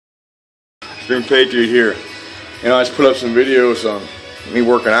Extreme Patriot here. You know, I just put up some videos on me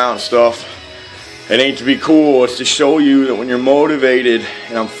working out and stuff. It ain't to be cool, it's to show you that when you're motivated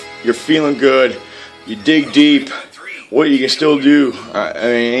and you're feeling good, you dig deep, what you can still do. I mean,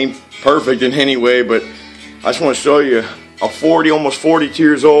 it ain't perfect in any way, but I just want to show you, I'm almost 42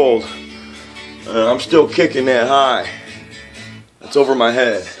 years old, and I'm still kicking that high. That's over my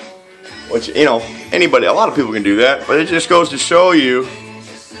head. Which, you know, anybody, a lot of people can do that, but it just goes to show you,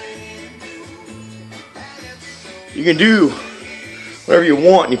 you can do whatever you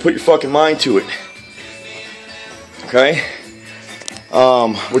want and you put your fucking mind to it. Okay?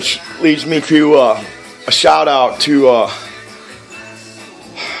 Which leads me to a shout out to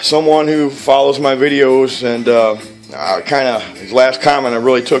someone who follows my videos, and kind of his last comment I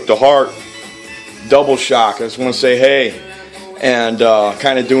really took to heart. DoubleShock. I just want to say hey, and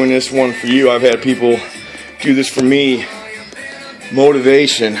kind of doing this one for you. I've had people do this for me.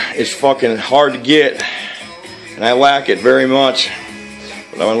 Motivation is fucking hard to get, and I lack it very much,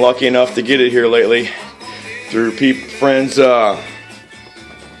 but I'm lucky enough to get it here lately through friends'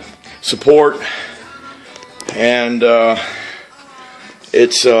 support, and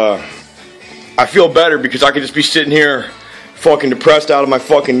it's I feel better because I could just be sitting here fucking depressed out of my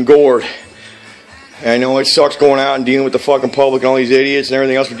fucking gourd. And I know it sucks going out and dealing with the fucking public and all these idiots and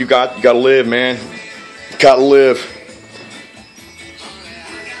everything else, but you gotta live, man. You gotta live.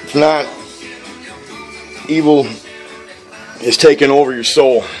 If not, evil is taking over your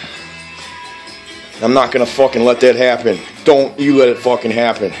soul. I'm not gonna fucking let that happen. Don't you let it fucking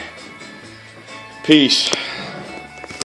happen. Peace.